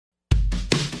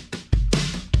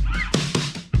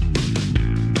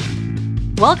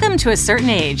Welcome to A Certain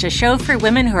Age, a show for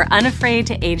women who are unafraid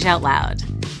to age out loud.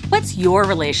 What's your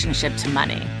relationship to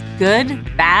money?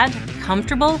 Good, bad,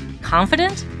 comfortable,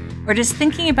 confident? Or does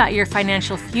thinking about your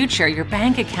financial future, your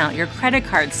bank account, your credit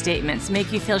card statements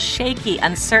make you feel shaky,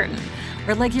 uncertain,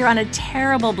 or like you're on a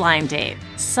terrible blind date,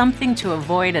 something to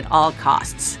avoid at all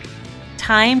costs?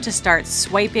 Time to start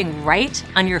swiping right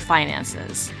on your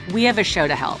finances. We have a show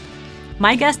to help.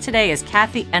 My guest today is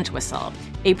Entwistle,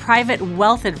 a private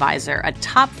wealth advisor, a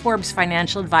top Forbes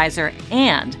financial advisor,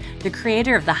 and the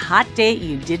creator of the hot date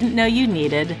you didn't know you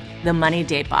needed, the Money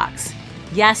Date Box.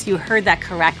 Yes, you heard that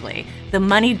correctly. The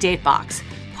Money Date Box.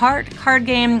 Part card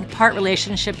game, part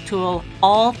relationship tool,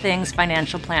 all things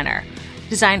financial planner.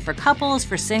 Designed for couples,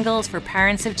 for singles, for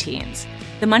parents of teens.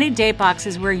 The Money Date Box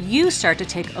is where you start to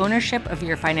take ownership of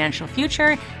your financial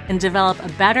future and develop a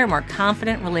better, more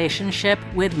confident relationship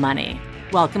with money.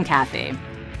 Welcome, Kathy.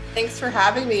 Thanks for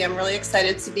having me. I'm really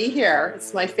excited to be here.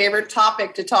 It's my favorite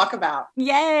topic to talk about.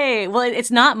 Yay. Well,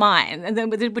 it's not mine,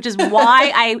 which is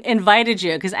why I invited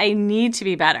you, because I need to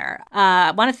be better.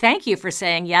 I want to thank you for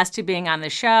saying yes to being on the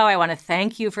show. I want to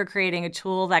thank you for creating a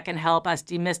tool that can help us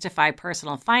demystify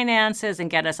personal finances and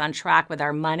get us on track with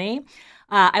our money.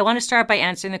 I want to start by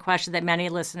answering the question that many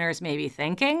listeners may be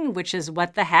thinking, which is,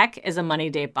 what the heck is a Money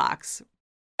Date Box?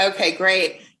 Okay,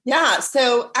 great. Yeah.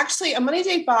 So actually, a Money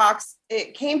Date Box,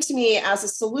 it came to me as a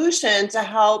solution to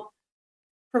help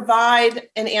provide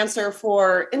an answer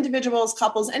for individuals,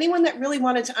 couples, anyone that really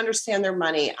wanted to understand their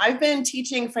money. I've been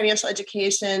teaching financial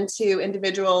education to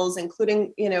individuals,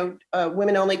 including,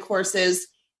 women-only courses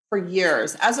for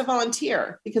years as a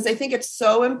volunteer, because I think it's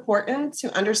so important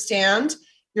to understand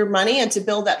your money and to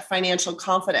build that financial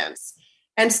confidence.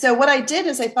 And so what I did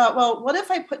is I thought, well, what if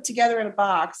I put together in a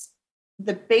box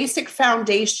the basic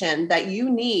foundation that you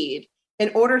need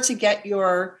in order to get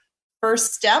your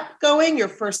first step going, your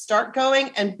first start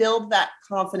going, and build that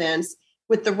confidence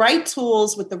with the right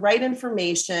tools, with the right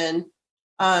information.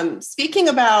 Speaking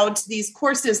about these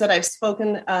courses that I've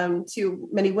spoken to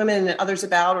many women and others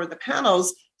about, or the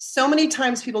panels, so many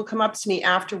times people come up to me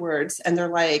afterwards and they're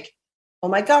like, oh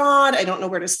my God, I don't know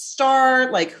where to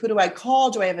start. Like, who do I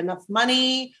call? Do I have enough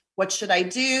money? What should I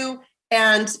do?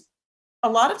 And a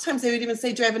lot of times they would even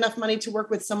say, do I have enough money to work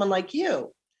with someone like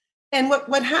you? And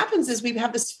what happens is we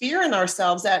have this fear in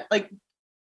ourselves that, like,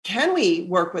 can we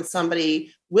work with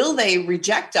somebody? Will they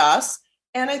reject us?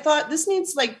 And I thought this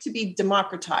needs to be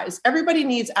democratized. Everybody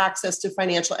needs access to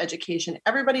financial education.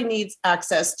 Everybody needs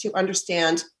access to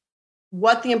understand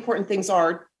what the important things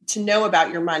are to know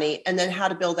about your money and then how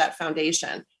to build that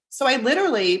foundation. So I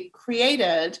literally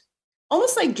created,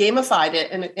 almost like gamified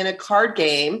it in a card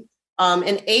game, an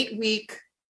 8-week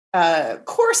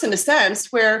course in a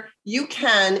sense, where you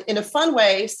can, in a fun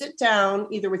way, sit down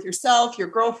either with yourself, your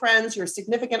girlfriends, your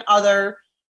significant other,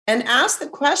 and ask the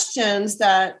questions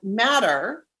that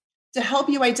matter to help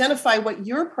you identify what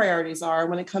your priorities are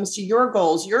when it comes to your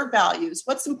goals, your values,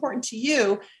 what's important to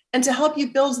you, and to help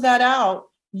you build that out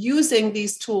using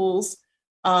these tools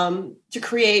to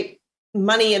create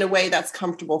money in a way that's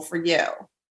comfortable for you.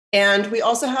 And we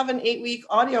also have an 8-week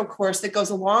audio course that goes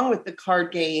along with the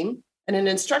card game and an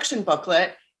instruction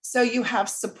booklet. So you have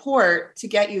support to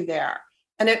get you there.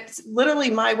 And it's literally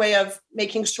my way of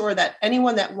making sure that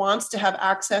anyone that wants to have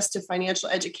access to financial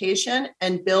education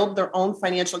and build their own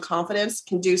financial confidence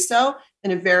can do so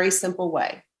in a very simple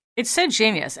way. It's so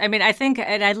genius. I mean, I think,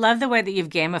 and I love the way that you've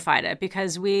gamified it,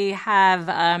 because we have,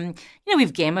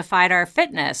 we've gamified our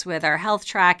fitness with our health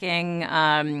tracking,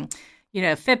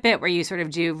 Fitbit, where you sort of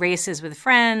do races with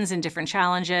friends and different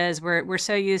challenges. We're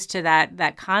so used to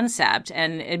that concept,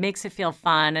 and it makes it feel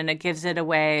fun, and it gives it a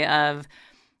way of,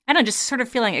 just sort of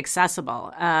feeling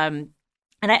accessible.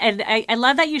 And I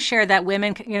love that you share that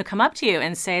women, come up to you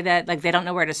and say that, like, they don't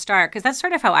know where to start, because that's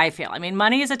sort of how I feel. I mean,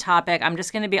 money is a topic, I'm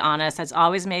just going to be honest, that's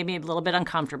always made me a little bit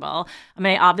uncomfortable. I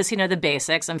mean, I obviously know the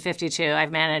basics. I'm 52.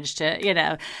 I've managed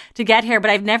to get here,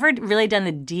 but I've never really done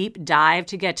the deep dive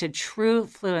to get to true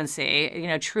fluency,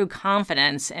 true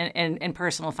confidence in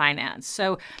personal finance.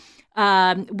 So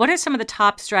what are some of the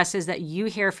top stresses that you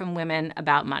hear from women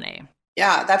about money?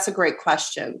 Yeah, that's a great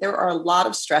question. There are a lot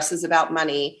of stresses about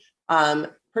money.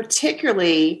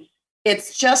 Particularly,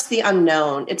 it's just the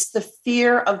unknown. It's the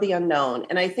fear of the unknown.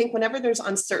 And I think whenever there's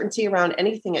uncertainty around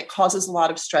anything, it causes a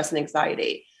lot of stress and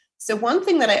anxiety. So one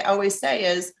thing that I always say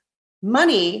is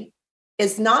money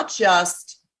is not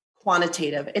just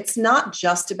quantitative. It's not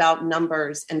just about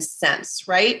numbers and cents,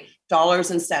 right?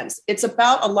 Dollars and cents. It's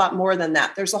about a lot more than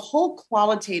that. There's a whole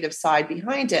qualitative side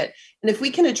behind it. And if we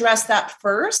can address that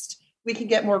first, we can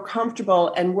get more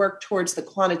comfortable and work towards the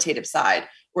quantitative side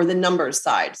or the numbers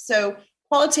side. So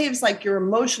Qualitative is like your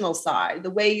emotional side, the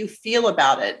way you feel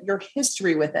about it, your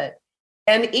history with it.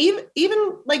 And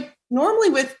even like normally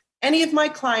with any of my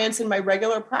clients in my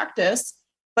regular practice,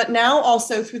 but now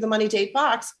also through the Money Date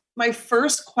Box, my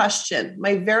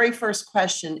very first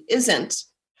question isn't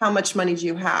how much money do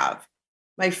you have?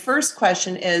 My first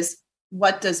question is,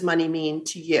 what does money mean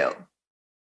to you?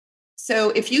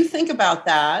 So if you think about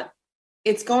that,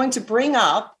 it's going to bring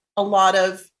up a lot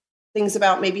of things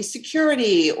about maybe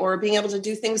security or being able to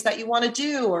do things that you want to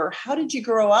do, or how did you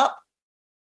grow up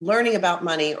learning about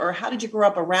money, or how did you grow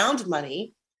up around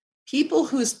money? People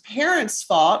whose parents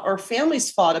fought or families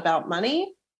fought about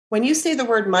money, when you say the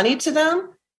word money to them,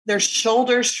 their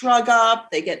shoulders shrug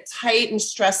up, they get tight and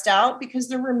stressed out because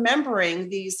they're remembering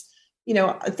these,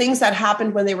 things that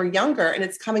happened when they were younger, and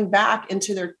it's coming back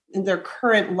into their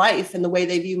current life and the way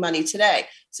they view money today.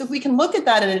 So if we can look at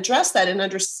that and address that and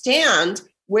understand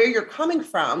where you're coming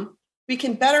from, we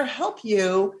can better help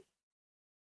you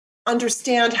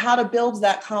understand how to build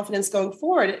that confidence going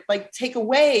forward. Like take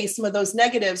away some of those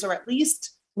negatives, or at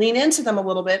least lean into them a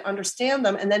little bit, understand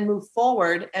them, and then move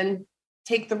forward and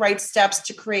take the right steps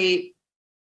to create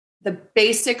the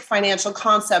basic financial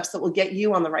concepts that will get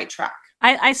you on the right track.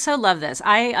 I so love this.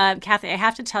 Kathy, I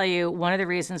have to tell you, one of the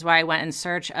reasons why I went in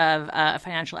search of a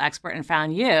financial expert and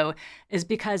found you is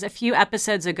because a few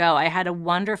episodes ago, I had a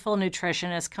wonderful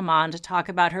nutritionist come on to talk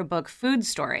about her book, Food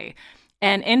Story.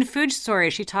 And in Food Story,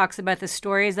 she talks about the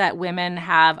stories that women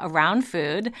have around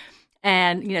food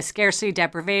and, scarcity,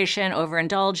 deprivation,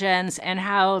 overindulgence, and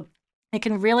how it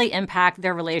can really impact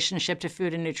their relationship to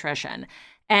food and nutrition.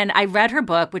 And I read her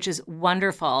book, which is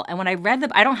wonderful. And when I read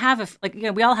I don't have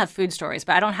we all have food stories,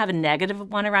 but I don't have a negative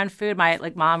one around food. My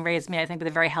mom raised me, I think, with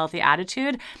a very healthy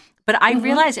attitude. But I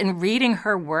realized in reading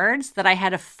her words that I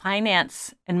had a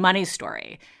finance and money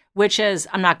story, which is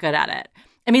I'm not good at it.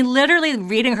 I mean, literally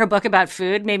reading her book about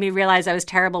food made me realize I was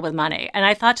terrible with money. And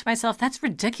I thought to myself, that's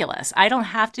ridiculous. I don't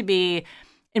have to be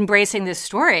embracing this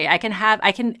story. I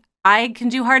can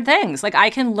do hard things. Like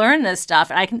I can learn this stuff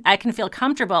and I can feel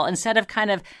comfortable instead of kind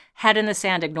of head in the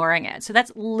sand ignoring it. So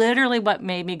that's literally what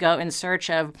made me go in search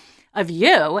of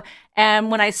you.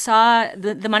 And when I saw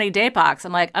the Money Date Box,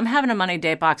 I'm like, I'm having a Money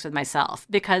Date Box with myself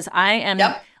because I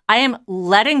am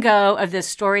letting go of this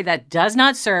story that does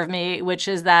not serve me, which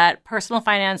is that personal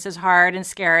finance is hard and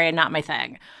scary and not my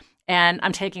thing. And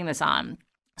I'm taking this on.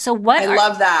 So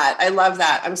love that. I love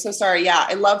that. I'm so sorry. Yeah,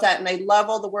 I love that. And I love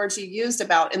all the words you used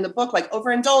about in the book, like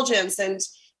overindulgence and,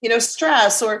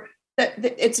 stress, or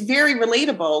it's very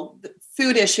relatable,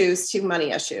 food issues to money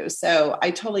issues. So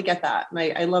I totally get that. And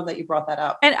I love that you brought that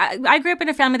up. And I grew up in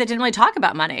a family that didn't really talk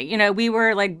about money. We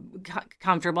were like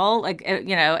comfortable,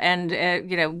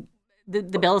 the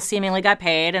bills seemingly got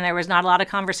paid and there was not a lot of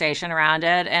conversation around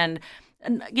it. And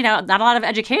not a lot of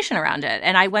education around it.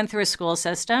 And I went through a school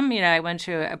system, I went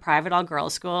to a private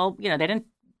all-girls school. They didn't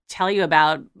tell you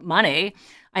about money.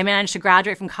 I managed to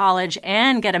graduate from college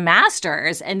and get a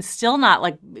master's and still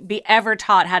not be ever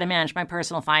taught how to manage my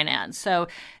personal finance. So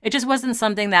it just wasn't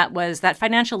something that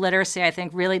financial literacy, I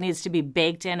think, really needs to be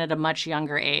baked in at a much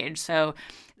younger age. So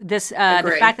the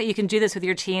fact that you can do this with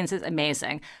your teens is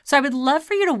amazing. So I would love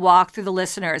for you to walk through the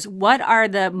listeners. What are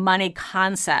the money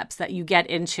concepts that you get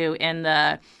into in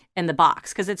the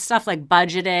box? Because it's stuff like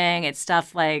budgeting, it's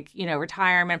stuff like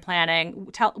retirement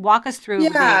planning. Walk us through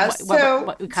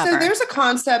what we cover. So there's a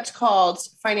concept called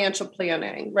financial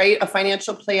planning, right? A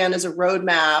financial plan is a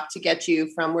roadmap to get you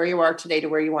from where you are today to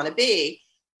where you want to be.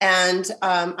 And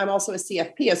I'm also a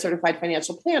CFP, a certified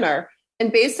financial planner.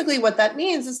 And basically, what that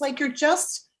means is you're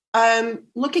just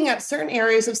looking at certain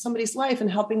areas of somebody's life and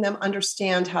helping them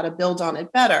understand how to build on it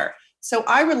better. So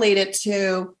I relate it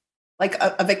to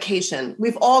a vacation.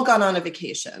 We've all gone on a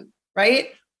vacation, right?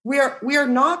 We are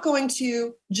not going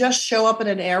to just show up at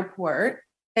an airport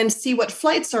and see what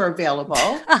flights are available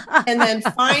and then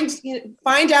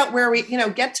find out where we,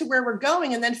 get to where we're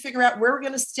going and then figure out where we're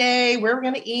going to stay, where we're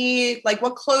going to eat,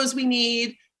 what clothes we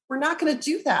need. We're not going to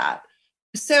do that.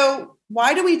 So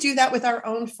why do we do that with our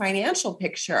own financial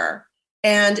picture?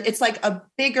 And it's a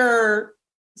bigger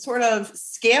sort of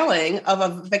scaling of a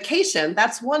vacation.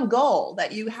 That's one goal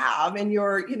that you have in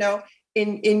your,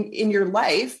 in your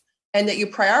life and that you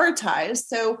prioritize.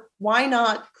 So why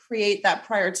not create that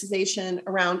prioritization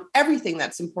around everything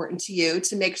that's important to you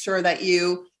to make sure that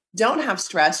you don't have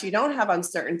stress, you don't have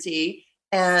uncertainty,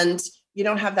 and you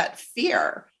don't have that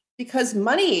fear? Because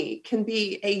money can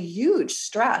be a huge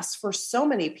stress for so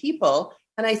many people.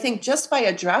 And I think just by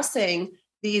addressing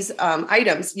these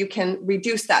items, you can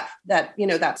reduce that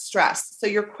stress. So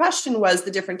your question was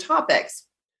the different topics.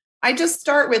 I just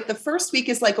start with the first week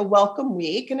is like a welcome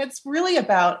week. And it's really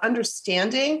about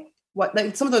understanding what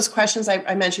some of those questions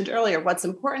I mentioned earlier. What's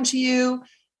important to you?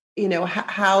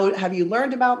 How have you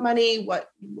learned about money? What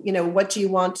do you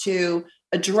want to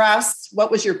address? What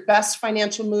was your best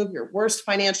financial move, your worst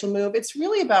financial move? It's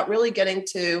really about really getting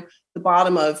to the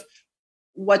bottom of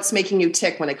what's making you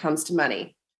tick when it comes to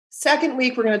money. Second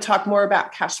week, we're going to talk more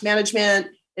about cash management.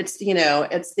 It's the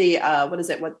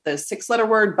 6-letter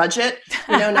word, budget,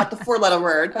 not the 4-letter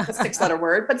word, but the 6-letter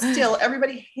word, but still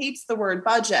everybody hates the word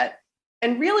budget.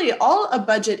 And really all a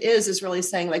budget is really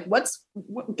saying like,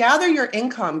 gather your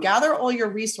income, gather all your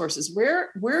resources.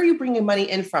 Where are you bringing money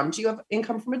in from? Do you have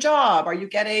income from a job? Are you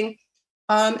getting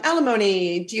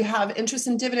alimony? Do you have interest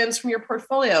and dividends from your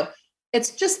portfolio?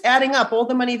 It's just adding up all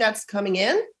the money that's coming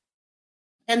in.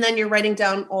 And then you're writing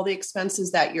down all the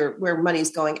expenses where money's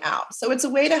going out. So it's a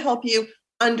way to help you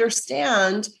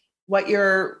understand what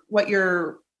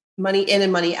your money in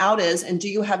and money out is, and do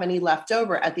you have any left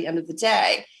over at the end of the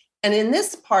day? And in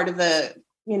this part of the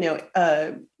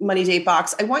Money Date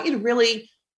Box, I want you to really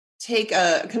take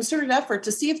a concerted effort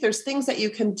to see if there's things that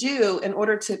you can do in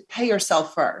order to pay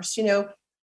yourself first.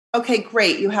 Okay,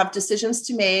 great. You have decisions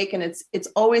to make, and it's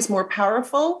always more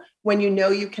powerful when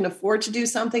you can afford to do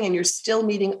something and you're still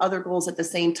meeting other goals at the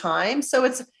same time. So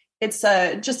it's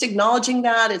just acknowledging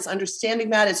that, it's understanding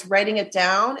that, it's writing it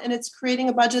down, and it's creating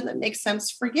a budget that makes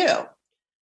sense for you.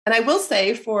 And I will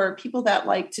say for people that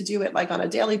like to do it like on a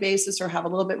daily basis or have a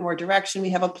little bit more direction,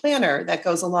 we have a planner that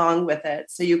goes along with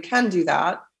it. So you can do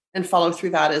that and follow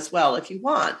through that as well if you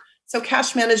want. So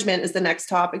cash management is the next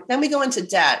topic. Then we go into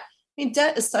debt.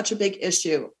 Debt is such a big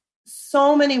issue.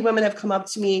 So many women have come up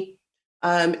to me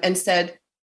and said,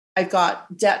 I've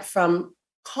got debt from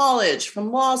college,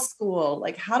 from law school.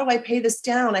 Like, how do I pay this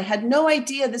down? I had no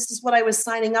idea this is what I was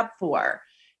signing up for.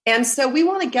 And so we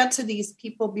want to get to these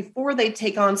people before they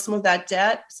take on some of that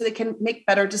debt so they can make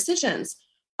better decisions.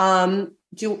 Would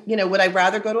I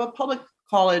rather go to a public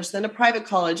college than a private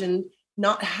college and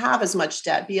not have as much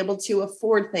debt, be able to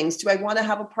afford things? Do I want to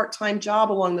have a part-time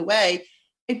job along the way?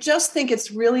 I just think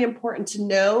it's really important to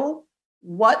know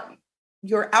what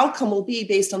your outcome will be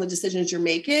based on the decisions you're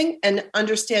making, and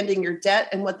understanding your debt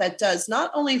and what that does,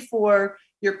 not only for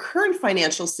your current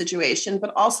financial situation,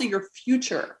 but also your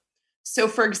future. So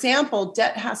for example,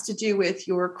 debt has to do with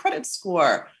your credit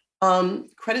score.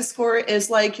 Credit score is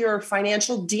like your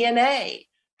financial DNA.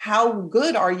 How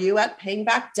good are you at paying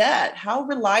back debt? How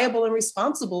reliable and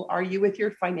responsible are you with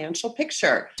your financial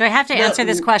picture? Do I have to answer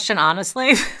this question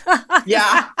honestly?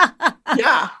 Yeah.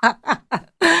 Yeah.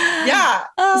 Yeah.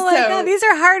 Oh my God. These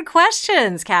are hard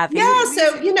questions, Kathy. Yeah.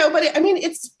 So, but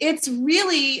it's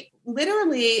really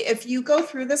literally, if you go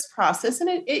through this process, and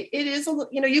it is,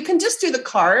 you can just do the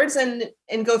cards and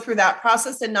go through that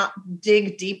process and not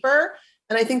dig deeper.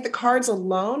 And I think the cards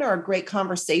alone are a great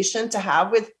conversation to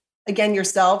have with, again,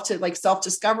 yourself, to like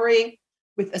self-discovery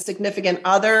with a significant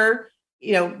other.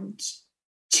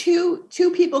 Two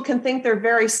people can think they're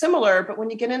very similar, but when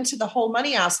you get into the whole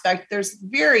money aspect, there's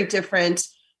very different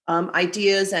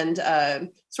ideas and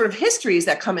sort of histories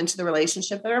that come into the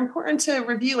relationship that are important to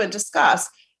review and discuss.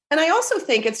 And I also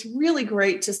think it's really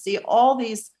great to see all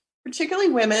these, particularly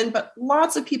women, but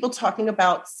lots of people talking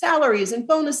about salaries and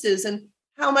bonuses and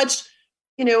how much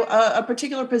a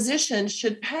particular position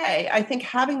should pay. I think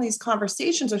having these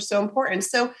conversations are so important.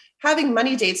 So having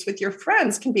money dates with your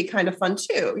friends can be kind of fun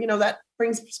too. That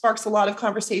sparks a lot of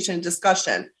conversation and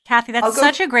discussion. Kathy, that's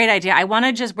such a great idea. I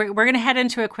want to we're going to head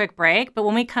into a quick break, but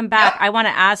when we come back, I want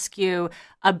to ask you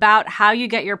about how you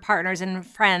get your partners and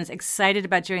friends excited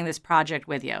about doing this project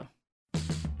with you.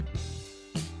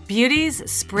 Beauties,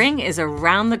 spring is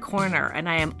around the corner, and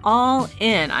I am all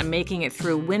in on making it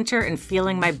through winter and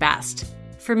feeling my best.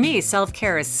 For me,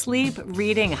 self-care is sleep,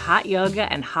 reading, hot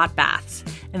yoga, and hot baths.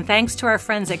 And thanks to our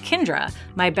friends at Kindra,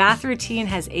 my bath routine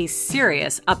has a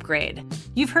serious upgrade.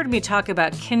 You've heard me talk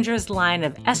about Kindra's line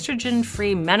of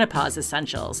estrogen-free menopause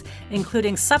essentials,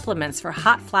 including supplements for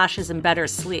hot flashes and better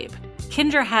sleep.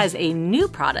 Kindra has a new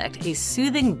product, a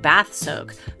soothing bath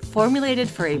soak, formulated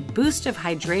for a boost of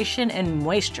hydration and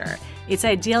moisture. It's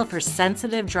ideal for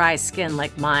sensitive, dry skin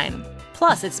like mine.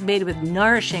 Plus, it's made with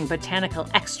nourishing botanical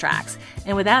extracts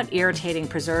and without irritating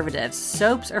preservatives,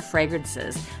 soaps, or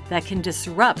fragrances that can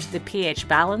disrupt the pH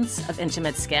balance of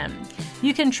intimate skin.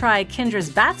 You can try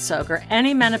Kindra's Bath Soak or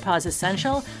any menopause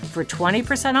essential for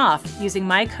 20% off using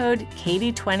my code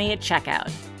KATIE20 at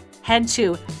checkout. Head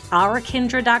to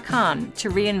ourkindra.com to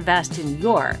reinvest in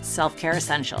your self-care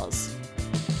essentials.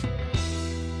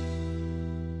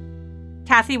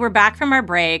 Kathy, we're back from our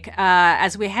break.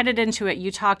 As we headed into it,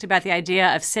 you talked about the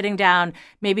idea of sitting down,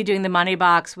 maybe doing the money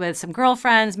box with some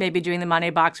girlfriends, maybe doing the money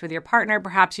box with your partner.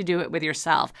 Perhaps you do it with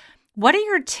yourself. What are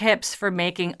your tips for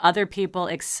making other people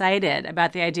excited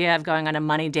about the idea of going on a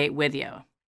money date with you?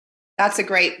 That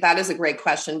is a great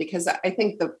question, because I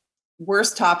think the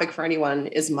worst topic for anyone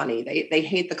is money. They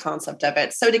hate the concept of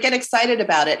it. So to get excited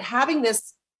about it, having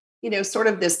this, sort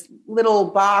of this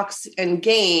little box and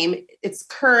game, it's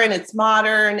current, it's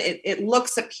modern, it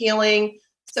looks appealing.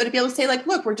 So to be able to say, like,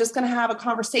 look, we're just going to have a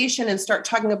conversation and start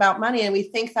talking about money. And we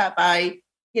think that by,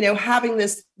 having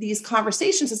these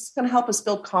conversations, it's going to help us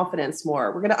build confidence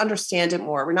more. We're going to understand it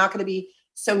more. We're not going to be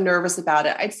so nervous about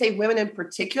it. I'd say women in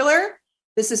particular,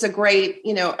 this is a great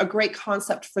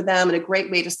concept for them and a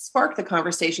great way to spark the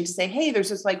conversation, to say, hey, there's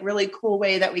this like really cool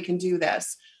way that we can do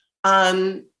this.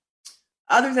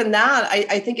 Other than that,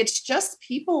 I think it's just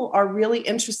people are really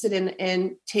interested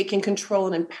in taking control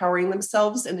and empowering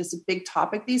themselves. And it's a big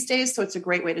topic these days. So it's a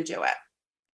great way to do it.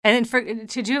 And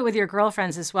to do it with your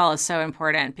girlfriends as well is so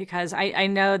important, because I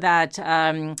know that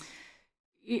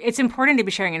it's important to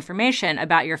be sharing information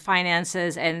about your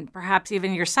finances and perhaps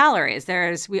even your salaries.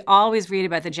 We always read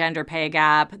about the gender pay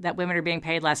gap, that women are being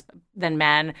paid less than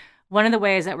men. One of the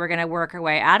ways that we're going to work our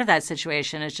way out of that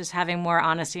situation is just having more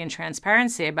honesty and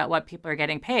transparency about what people are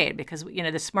getting paid, because,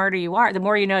 the smarter you are, the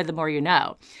more you know, the more you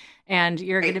know. And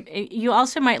you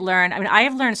also might learn, I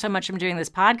have learned so much from doing this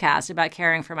podcast about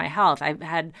caring for my health. I've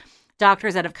had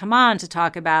doctors that have come on to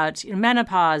talk about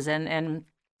menopause and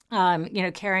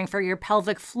caring for your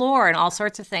pelvic floor and all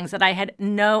sorts of things that I had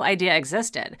no idea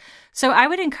existed. So I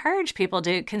would encourage people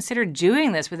to consider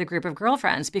doing this with a group of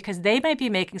girlfriends, because they might be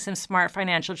making some smart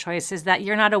financial choices that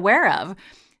you're not aware of,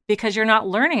 because you're not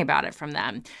learning about it from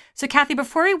them. So Kathy,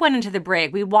 before we went into the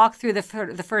break, we walked through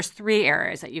the first three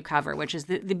areas that you cover, which is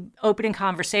the opening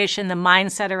conversation, the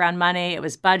mindset around money, it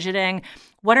was budgeting.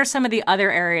 What are some of the other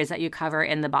areas that you cover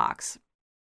in the box?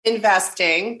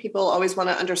 Investing. People always want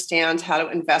to understand how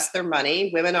to invest their money.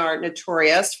 Women are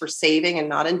notorious for saving and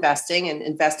not investing, and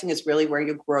investing is really where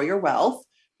you grow your wealth.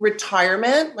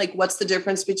 Retirement, like what's the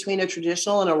difference between a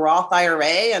traditional and a Roth IRA,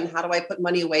 and how do I put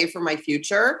money away for my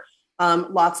future?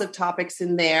 Lots of topics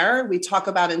in there. We talk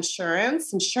about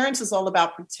insurance. Insurance is all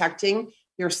about protecting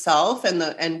yourself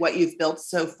and what you've built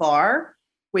so far.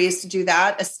 Ways to do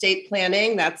that. Estate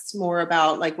planning, that's more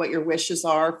about like what your wishes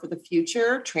are for the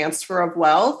future, transfer of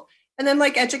wealth, and then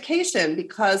like education,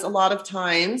 because a lot of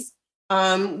times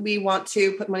we want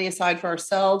to put money aside for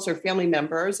ourselves or family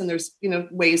members, and there's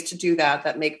ways to do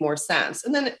that make more sense.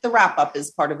 And then the wrap up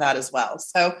is part of that as well.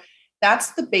 So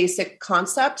that's the basic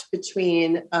concept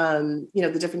between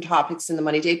the different topics in the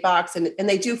Money Date Box, and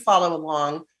they do follow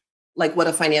along like what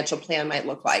a financial plan might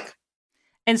look like.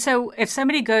 And so if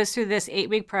somebody goes through this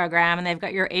 8-week program, and they've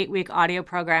got your 8-week audio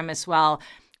program as well,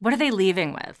 what are they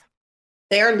leaving with?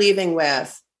 They're leaving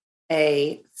with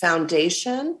a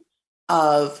foundation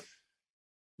of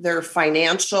their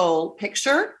financial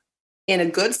picture in a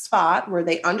good spot where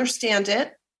they understand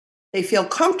it, they feel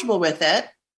comfortable with it.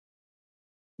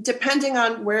 Depending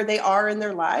on where they are in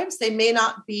their lives, they may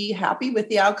not be happy with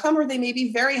the outcome, or they may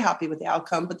be very happy with the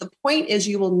outcome. But the point is,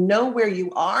 you will know where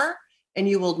you are, and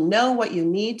you will know what you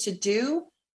need to do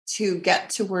to get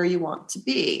to where you want to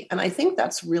be. And I think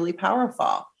that's really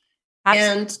powerful.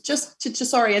 Absolutely. And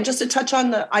just to touch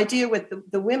on the idea with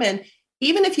the women,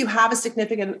 even if you have a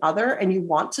significant other and you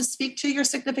want to speak to your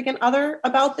significant other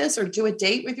about this, or do a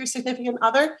date with your significant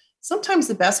other, sometimes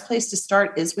the best place to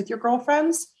start is with your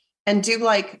girlfriends, and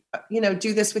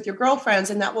do this with your girlfriends.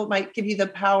 And that might give you the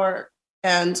power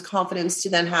and confidence to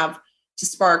then have to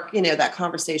spark, that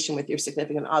conversation with your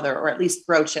significant other, or at least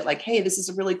broach it like, hey, this is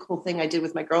a really cool thing I did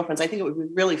with my girlfriends. I think it would be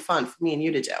really fun for me and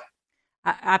you to do.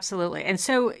 Absolutely. And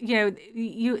so,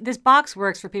 this box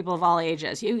works for people of all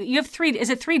ages. You have three,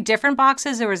 is it three different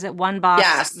boxes, or is it one box?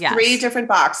 Yes. 3 different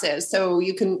boxes. So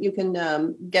you can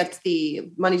get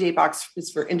the Money Date Box is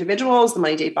for individuals, the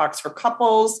Money Date Box for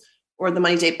couples, or the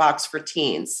Money Date Box for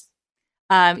teens.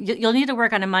 You'll need to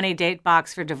work on a Money Date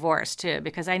Box for divorce too,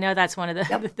 because I know that's one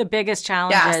of the biggest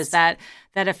challenges that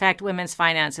affect women's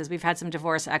finances. We've had some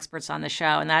divorce experts on the show,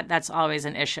 and that's always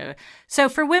an issue. So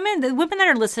for women, the women that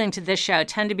are listening to this show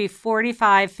tend to be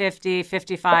 45, 50,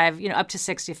 55, up to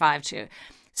 65 too.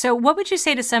 So what would you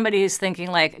say to somebody who's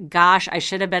thinking like, gosh, I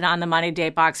should have been on the Money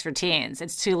Date Box for teens.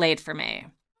 It's too late for me.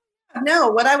 No,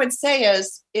 what I would say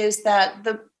is that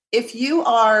if you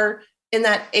are in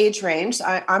that age range,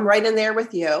 I'm right in there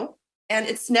with you. And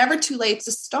it's never too late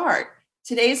to start.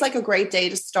 Today's like a great day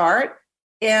to start.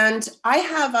 And I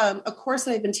have a course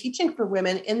that I've been teaching for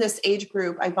women in this age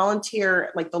group. I volunteer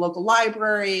at like the local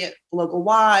library, local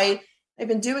Y. I've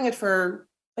been doing it for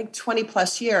like 20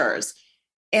 plus years.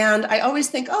 And I always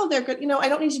think, oh, they're good. I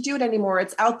don't need to do it anymore.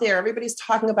 It's out there. Everybody's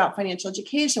talking about financial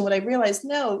education. What I realized,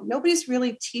 no, nobody's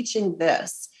really teaching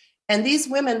this. And these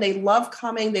women, they love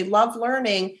coming, they love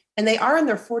learning, and they are in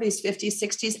their 40s, 50s,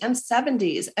 60s, and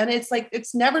 70s. And it's like,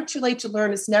 it's never too late to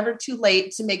learn. It's never too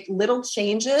late to make little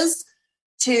changes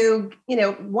to,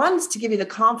 one is to give you the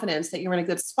confidence that you're in a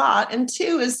good spot. And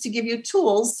two is to give you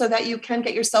tools so that you can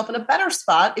get yourself in a better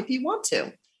spot if you want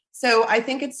to. So I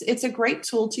think it's a great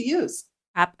tool to use.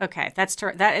 Okay,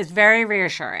 that is very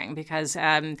reassuring because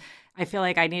I feel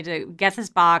like I need to get this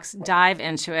box, dive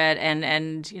into it,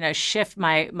 and shift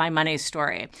my money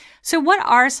story. So, what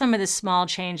are some of the small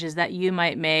changes that you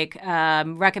might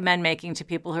recommend making to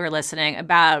people who are listening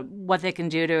about what they can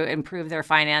do to improve their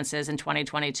finances in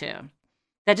 2022?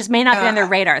 That just may not be on their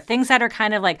radar. Things that are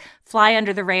kind of like fly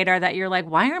under the radar that you're like,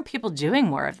 why aren't people doing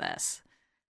more of this?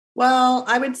 Well,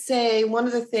 I would say one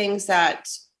of the things that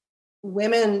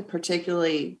women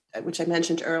particularly, which I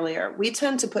mentioned earlier, we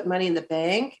tend to put money in the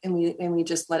bank and we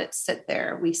just let it sit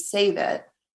there. We save it.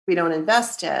 We don't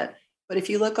invest it. But if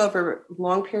you look over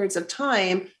long periods of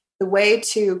time, the way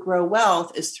to grow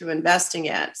wealth is through investing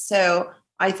it. So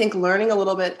I think learning a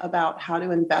little bit about how to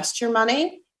invest your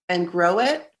money and grow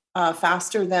it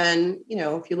faster than,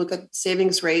 if you look at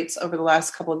savings rates over the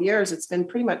last couple of years, it's been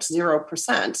pretty much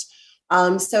 0%.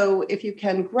 So if you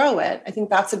can grow it, I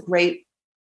think that's a great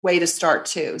way to start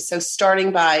too. So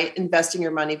starting by investing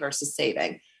your money versus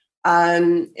saving.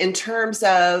 In terms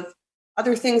of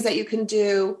other things that you can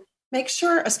do, make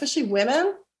sure, especially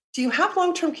women, do you have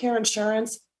long-term care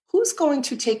insurance? Who's going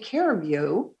to take care of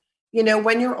you,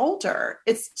 when you're older?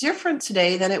 It's different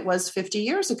today than it was 50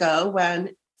 years ago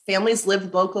when families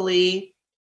lived locally,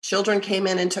 children came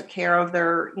in and took care of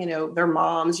their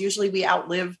moms. Usually we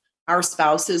outlive our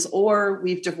spouses, or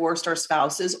we've divorced our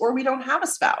spouses, or we don't have a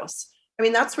spouse. I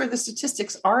mean, that's where the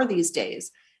statistics are these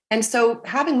days. And so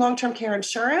having long-term care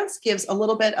insurance gives a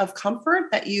little bit of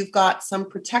comfort that you've got some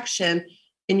protection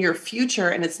in your future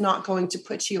and it's not going to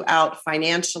put you out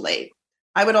financially.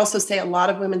 I would also say a lot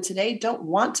of women today don't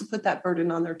want to put that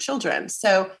burden on their children.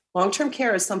 So long-term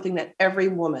care is something that every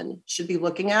woman should be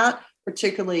looking at,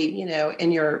 particularly,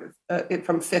 in your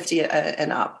from 50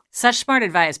 and up. Such smart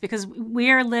advice, because we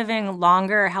are living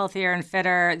longer, healthier, and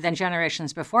fitter than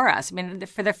generations before us. I mean,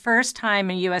 for the first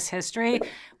time in U.S. history,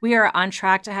 we are on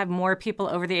track to have more people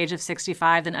over the age of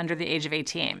 65 than under the age of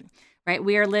 18. Right?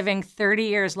 We are living 30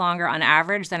 years longer on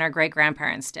average than our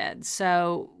great-grandparents did.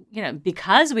 So,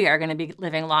 because we are going to be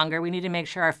living longer, we need to make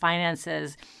sure our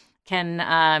finances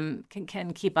can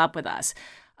keep up with us.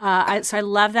 So I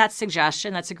love that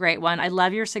suggestion. That's a great one. I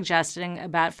love your suggesting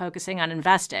about focusing on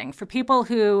investing. For people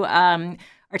who are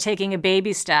taking a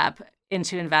baby step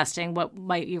into investing, what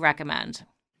might you recommend?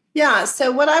 Yeah.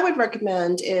 So what I would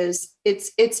recommend is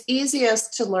it's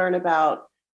easiest to learn about.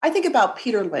 I think about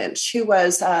Peter Lynch, who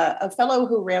was a fellow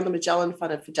who ran the Magellan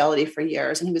Fund at Fidelity for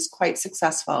years, and he was quite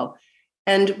successful.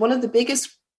 And one of the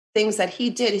biggest things that he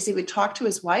did is he would talk to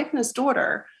his wife and his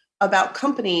daughter about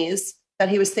companies that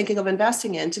he was thinking of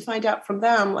investing in to find out from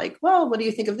them, like, well, what do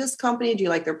you think of this company? Do you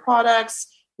like their products?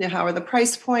 How are the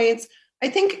price points? I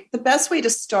think the best way to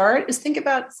start is think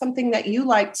about something that you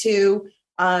like to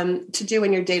do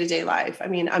in your day-to-day life. I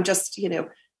mean, I'm just,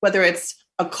 whether it's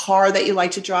a car that you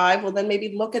like to drive, well, then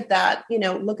maybe look at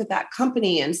that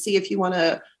company and see if you want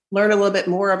to learn a little bit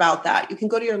more about that. You can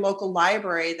go to your local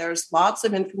library. There's lots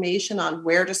of information on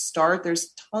where to start.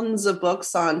 There's tons of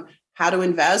books on how to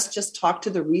invest. Just talk to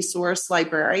the resource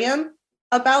librarian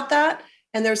about that.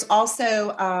 And there's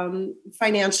also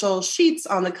financial sheets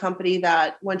on the company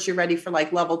that once you're ready for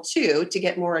like level 2 to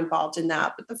get more involved in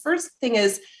that. But the first thing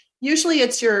is usually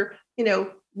it's your,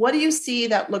 what do you see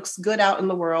that looks good out in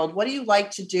the world? What do you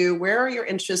like to do? Where are your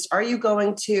interests? Are you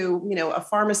going to, a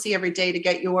pharmacy every day to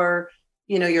get your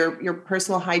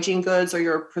personal hygiene goods or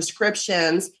your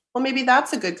prescriptions? Well, maybe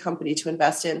that's a good company to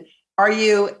invest in. Are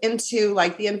you into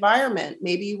like the environment?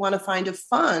 Maybe you want to find a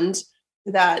fund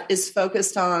that is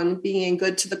focused on being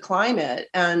good to the climate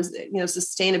and,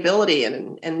 sustainability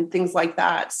and things like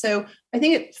that. So I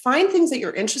think find things that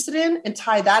you're interested in and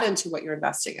tie that into what you're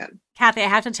investing in. Kathy, I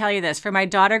have to tell you this. For my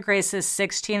daughter Grace's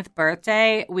 16th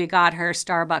birthday, we got her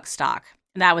Starbucks stock.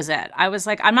 And that was it. I was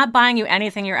like, I'm not buying you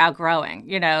anything you're outgrowing,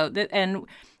 and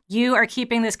you are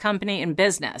keeping this company in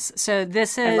business. So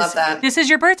this is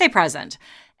your birthday present.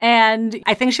 And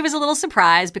I think she was a little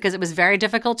surprised because it was very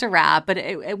difficult to wrap, but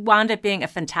it wound up being a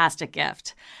fantastic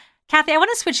gift. Kathy, I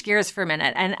want to switch gears for a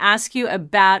minute and ask you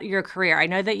about your career. I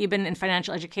know that you've been in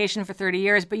financial education for 30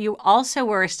 years, but you also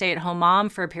were a stay-at-home mom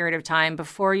for a period of time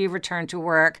before you returned to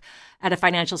work at a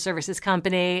financial services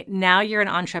company. Now you're an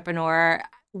entrepreneur.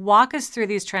 Walk us through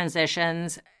these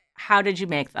transitions. How did you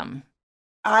make them?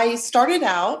 I started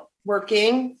out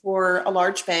working for a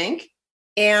large bank,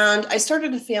 and I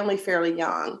started a family fairly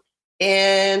young.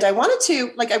 And I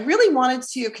really wanted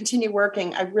to continue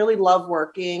working. I really love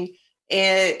working.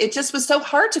 And it just was so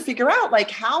hard to figure out, like,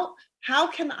 how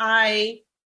can I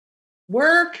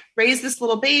work, raise this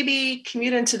little baby,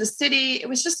 commute into the city? It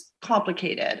was just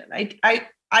complicated.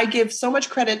 I give so much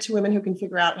credit to women who can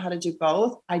figure out how to do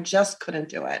both. I just couldn't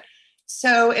do it.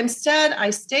 So instead,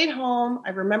 I stayed home. I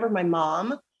remember my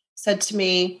mom said to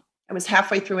me, I was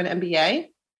halfway through an MBA.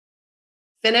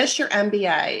 Finish your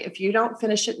MBA. If you don't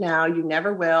finish it now, you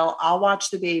never will. I'll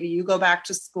watch the baby. You go back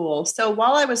to school. So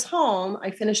while I was home, I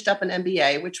finished up an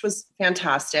MBA, which was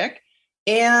fantastic.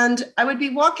 And I would be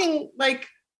walking like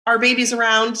our babies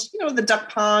around, the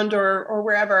duck pond or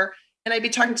wherever. And I'd be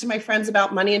talking to my friends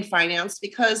about money and finance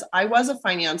because I was a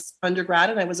finance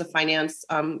undergrad and I was a finance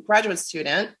graduate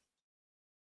student.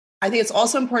 I think it's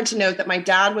also important to note that my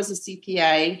dad was a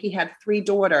CPA. He had 3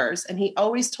 daughters, and he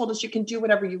always told us you can do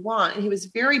whatever you want. And he was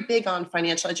very big on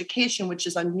financial education, which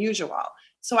is unusual.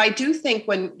 So I do think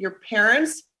when your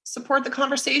parents support the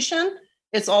conversation,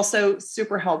 it's also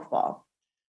super helpful.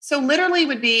 So literally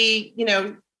would be,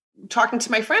 talking to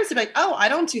my friends, they'd be like, oh, I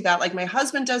don't do that. Like my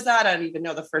husband does that. I don't even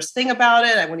know the first thing about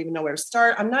it. I wouldn't even know where to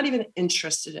start. I'm not even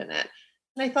interested in it.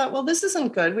 And I thought, well, this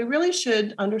isn't good. We really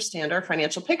should understand our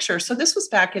financial picture. So this was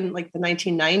back in like the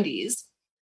 1990s.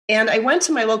 And I went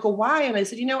to my local Y and I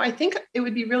said, I think it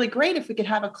would be really great if we could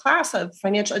have a class of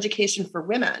financial education for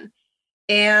women.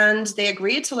 And they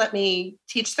agreed to let me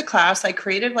teach the class. I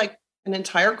created like an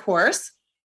entire course,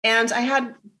 and I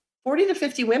had 40 to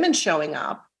 50 women showing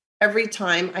up every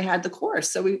time I had the course.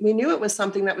 So we knew it was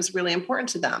something that was really important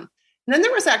to them. And then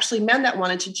there was actually men that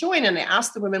wanted to join, and I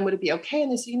asked the women, would it be okay?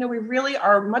 And they said, we really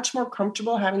are much more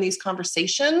comfortable having these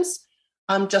conversations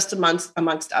just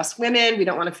amongst us women. We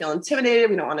don't want to feel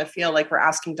intimidated. We don't want to feel like we're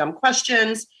asking dumb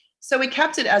questions. So we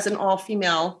kept it as an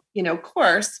all-female,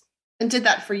 course, and did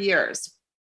that for years.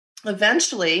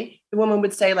 Eventually, the woman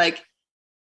would say, like,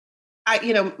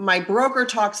 my broker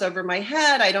talks over my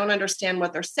head. I don't understand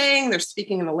what they're saying. They're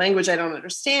speaking in a language I don't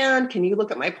understand. Can you look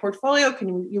at my portfolio?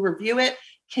 Can you review it?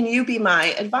 Can you be my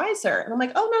advisor? And I'm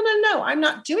like, oh, no. I'm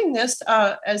not doing this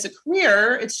as a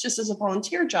career. It's just as a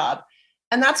volunteer job.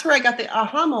 And that's where I got the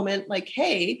aha moment. Like,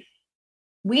 hey,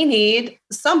 we need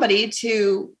somebody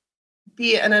to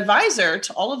be an advisor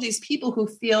to all of these people who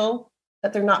feel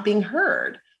that they're not being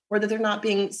heard, or that they're not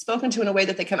being spoken to in a way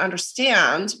that they can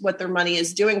understand what their money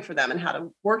is doing for them and how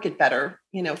to work it better,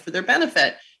 for their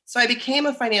benefit. So I became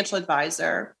a financial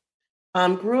advisor,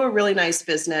 grew a really nice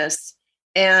business.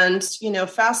 And,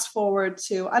 fast forward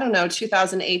to,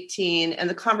 2018, and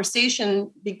the conversation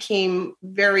became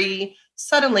very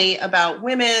suddenly about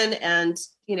women and,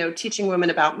 teaching women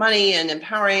about money and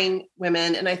empowering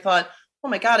women. And I thought, oh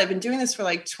my God, I've been doing this for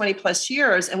like 20 plus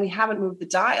years and we haven't moved the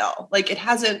dial. Like it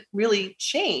hasn't really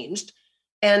changed,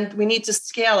 and we need to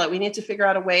scale it. We need to figure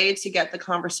out a way to get the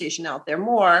conversation out there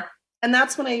more. And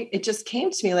that's when it just came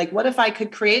to me, like, what if I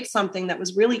could create something that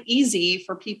was really easy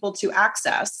for people to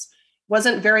access,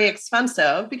 wasn't very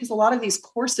expensive, because a lot of these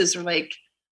courses are like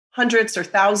hundreds or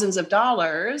thousands of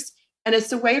dollars. And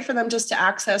it's a way for them just to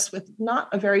access with not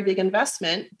a very big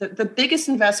investment. The biggest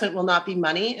investment will not be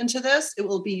money into this. It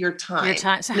will be your time. Your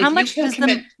time. So how much does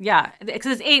because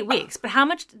it's 8 weeks, but how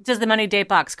much does the Money Date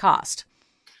Box cost?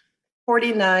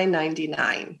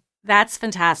 $49.99. That's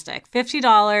fantastic.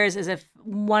 $50 is a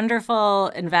wonderful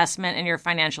investment in your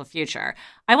financial future.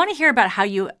 I want to hear about how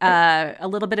you, a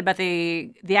little bit about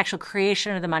the actual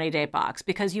creation of the Money Date Box,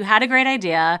 because you had a great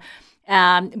idea.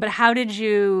 But how did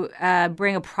you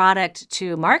bring a product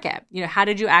to market? How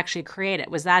did you actually create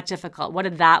it? Was that difficult? What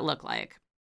did that look like?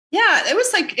 Yeah, it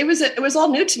was all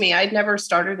new to me. I'd never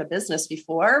started a business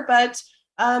before, but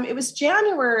it was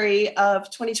January of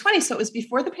 2020. So it was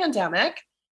before the pandemic.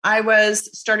 I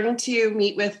was starting to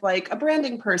meet with like a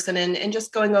branding person and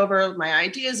just going over my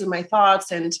ideas and my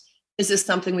thoughts. And is this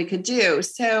something we could do?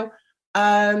 So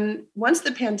once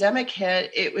the pandemic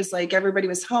hit, it was like everybody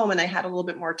was home and I had a little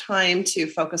bit more time to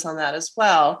focus on that as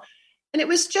well. And it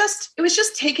was just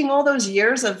taking all those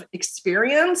years of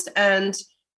experience and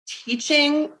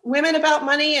teaching women about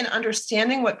money and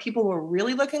understanding what people were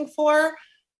really looking for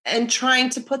and trying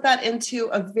to put that into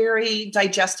a very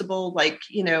digestible,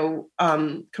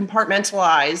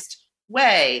 compartmentalized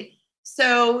way.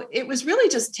 So it was really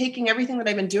just taking everything that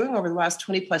I've been doing over the last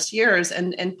 20 plus years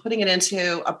and putting it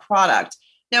into a product.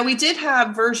 Now, we did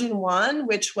have version 1,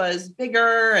 which was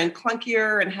bigger and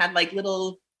clunkier and had like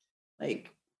little, like,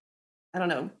 I don't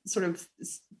know, sort of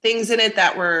things in it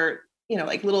that were,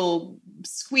 like little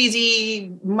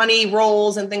squeezy money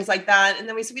rolls and things like that. And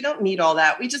then we said, we don't need all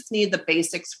that. We just need the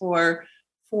basics for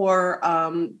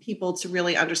people to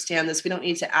really understand this. We don't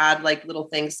need to add like little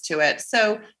things to it.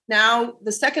 So now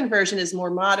the second version is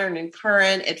more modern and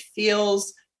current. It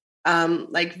feels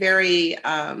like very,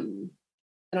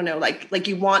 I don't know, like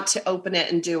you want to open it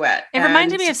and do it. It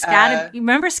reminded me of you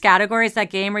remember Categories, that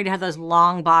game where you'd have those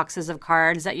long boxes of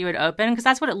cards that you would open? Because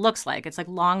that's what it looks like. It's like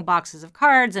long boxes of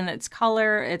cards, and it's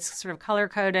sort of color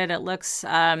coded. It looks,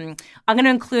 I'm going to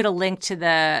include a link to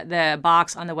the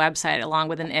box on the website along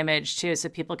with an image too, so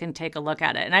people can take a look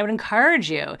at it. And I would encourage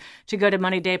you to go to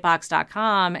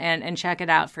moneydatebox.com and check it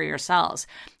out for yourselves.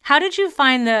 How did you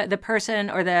find the person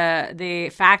or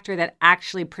the factory that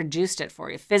actually produced it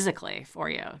for you, physically for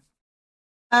you?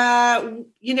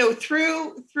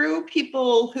 Through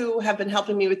people who have been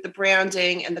helping me with the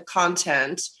branding and the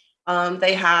content.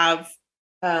 They have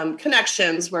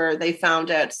connections where they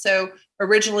found it. So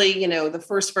originally, the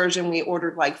first version, we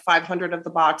ordered like 500 of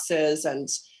the boxes, and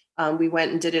we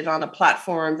went and did it on a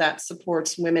platform that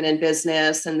supports women in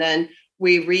business. And then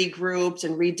we regrouped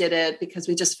and redid it because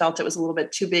we just felt it was a little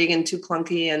bit too big and too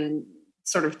clunky and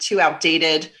sort of too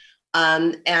outdated.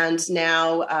 And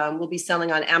now we'll be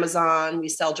selling on Amazon. We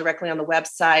sell directly on the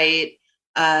website.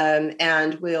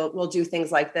 And we'll do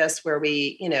things like this where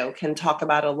we, can talk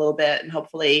about it a little bit. And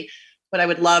hopefully what I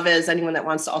would love is anyone that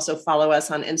wants to also follow us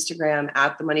on Instagram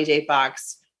at the Money Date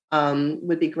Box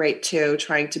would be great too,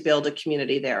 trying to build a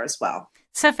community there as well.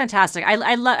 So fantastic.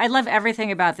 I love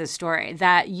everything about this story,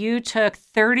 that you took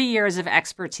 30 years of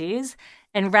expertise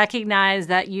and recognized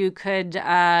that you could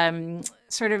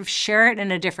sort of share it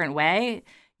in a different way.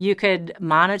 You could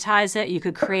monetize it. You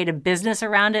could create a business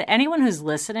around it. Anyone who's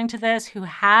listening to this, who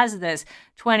has this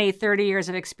 20, 30 years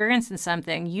of experience in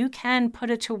something, you can put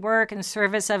it to work in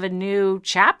service of a new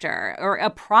chapter or a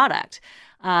product.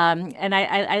 And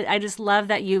I just love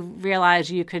that you realized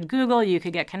you could Google, you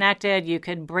could get connected, you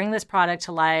could bring this product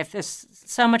to life. There's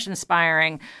so much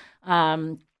inspiring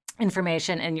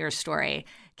information in your story.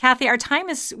 Kathy, our time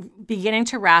is beginning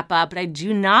to wrap up, but I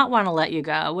do not want to let you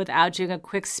go without doing a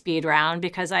quick speed round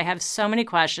because I have so many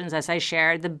questions, as I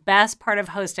shared. The best part of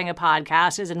hosting a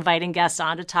podcast is inviting guests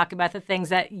on to talk about the things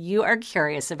that you are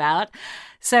curious about.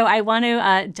 So I want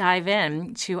to dive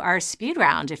in to our speed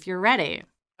round if you're ready.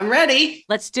 I'm ready.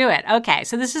 Let's do it. Okay.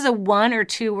 So this is a 1 or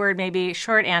 2 word, maybe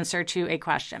short answer to a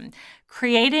question.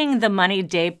 Creating the Money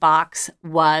Date Box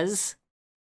was?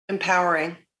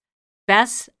 Empowering.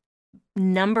 Best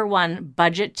number 1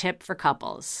 budget tip for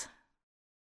couples?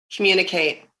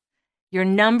 Communicate. Your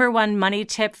number 1 money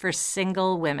tip for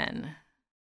single women?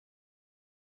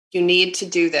 You need to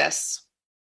do this.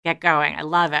 Get going. I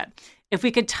love it. If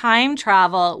we could time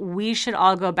travel, we should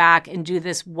all go back and do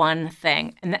this one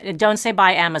thing. And don't say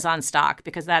buy Amazon stock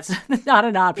because that's not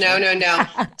an option. No.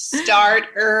 Start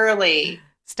early.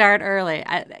 Start early.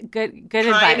 Good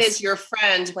advice. Time is your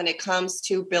friend when it comes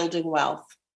to building wealth.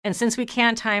 And since we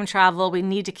can't time travel, we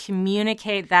need to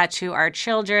communicate that to our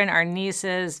children, our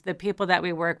nieces, the people that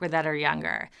we work with that are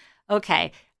younger.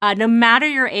 Okay. No matter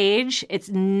your age, it's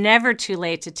never too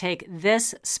late to take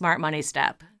this smart money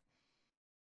step.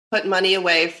 Put money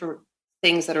away for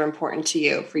things that are important to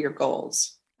you, for your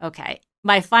goals. Okay.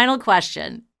 My final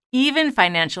question. Even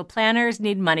financial planners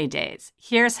need money dates.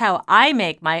 Here's how I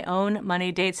make my own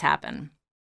money dates happen.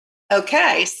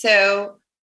 Okay. So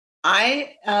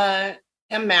I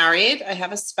am married. I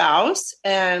have a spouse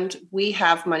and we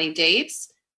have money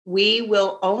dates. We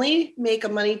will only make a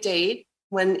money date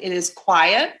when it is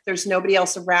quiet. There's nobody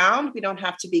else around. We don't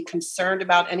have to be concerned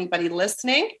about anybody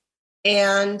listening.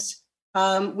 And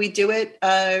we do it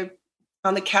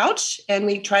on the couch and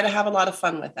we try to have a lot of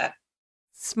fun with it.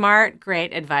 Smart,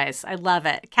 great advice. I love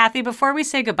it. Kathy, before we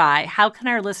say goodbye, how can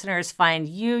our listeners find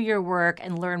you, your work,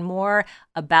 and learn more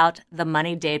about the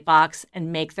Money Date Box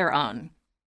and make their own?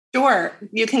 Sure.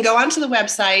 You can go onto the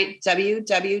website,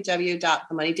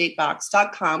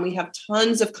 www.themoneydatebox.com. We have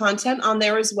tons of content on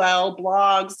there as well,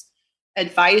 blogs,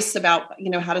 advice about,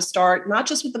 how to start, not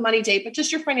just with the money date, but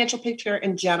just your financial picture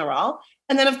in general.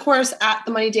 And then, of course, at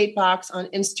the Money Date Box on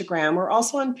Instagram. We're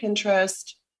also on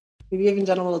Pinterest. We've even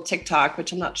done a little TikTok,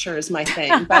 which I'm not sure is my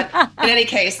thing. But in any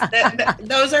case,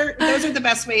 those are the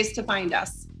best ways to find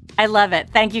us. I love it.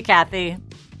 Thank you, Kathy.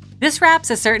 This wraps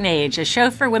A Certain Age, a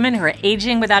show for women who are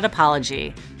aging without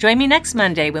apology. Join me next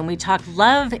Monday when we talk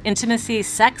love, intimacy,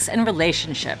 sex, and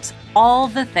relationships, all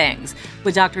the things,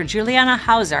 with Dr. Juliana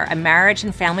Hauser, a marriage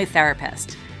and family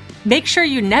therapist. Make sure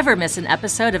you never miss an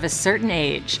episode of A Certain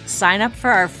Age. Sign up for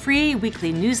our free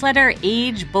weekly newsletter,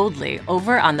 Age Boldly,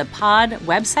 over on the pod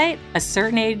website,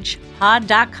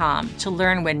 acertainagepod.com, to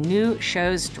learn when new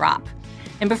shows drop.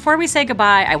 And before we say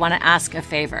goodbye, I want to ask a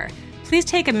favor. Please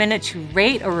take a minute to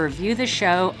rate or review the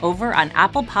show over on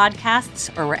Apple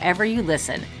Podcasts or wherever you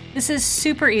listen. This is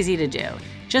super easy to do.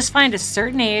 Just find A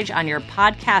Certain Age on your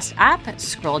podcast app,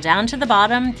 scroll down to the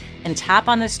bottom, and tap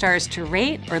on the stars to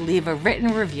rate or leave a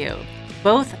written review.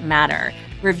 Both matter.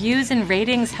 Reviews and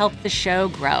ratings help the show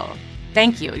grow.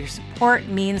 Thank you. Your support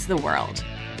means the world.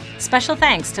 Special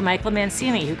thanks to Michael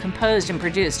Mancini, who composed and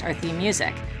produced our theme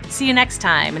music. See you next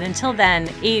time, and until then,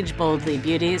 age boldly,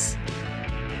 beauties.